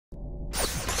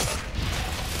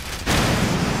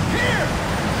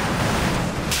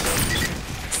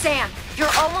Sam, you're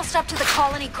almost up to the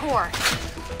colony core.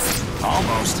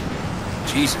 Almost.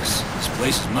 Jesus, this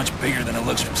place is much bigger than it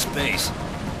looks from space.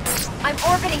 I'm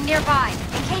orbiting nearby,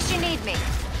 in case you need me.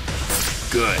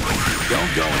 Good.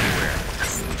 Don't go anywhere.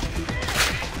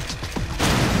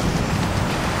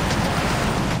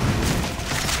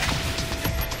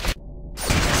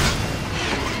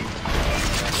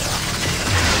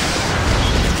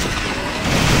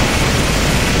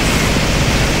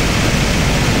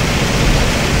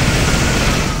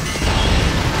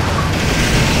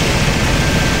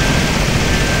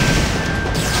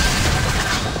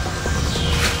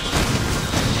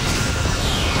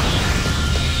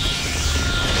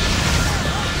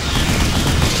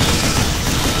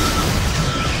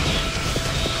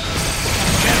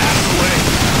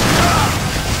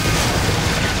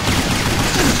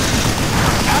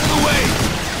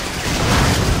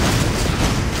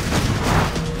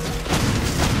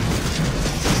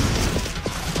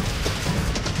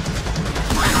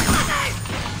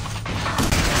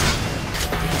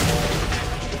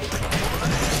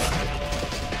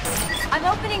 I'm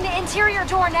opening the interior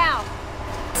door now.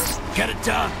 Get it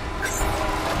done.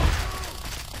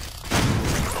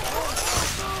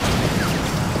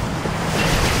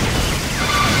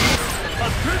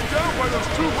 I'm pinned down by those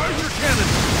two laser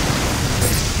cannons!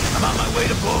 I'm on my way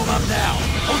to blow them up now.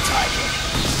 Hold tight.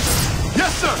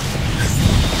 Yes, sir!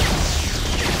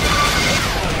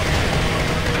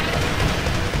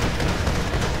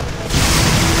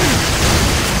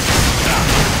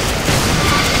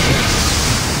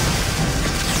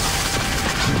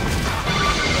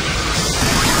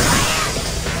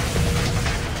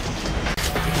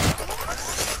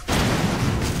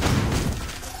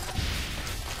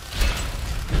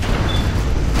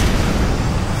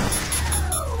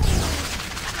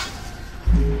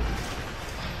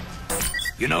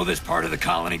 You know this part of the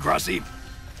colony, Grussi?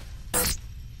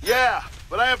 Yeah,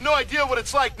 but I have no idea what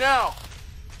it's like now.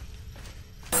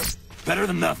 Better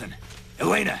than nothing.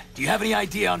 Elena, do you have any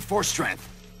idea on force strength?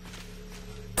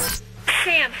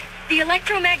 Sam, the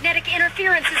electromagnetic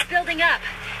interference is building up.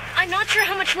 I'm not sure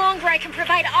how much longer I can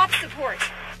provide op support.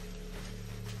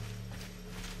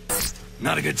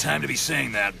 Not a good time to be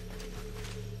saying that.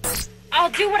 I'll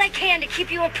do what I can to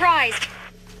keep you apprised.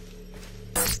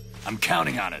 I'm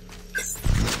counting on it.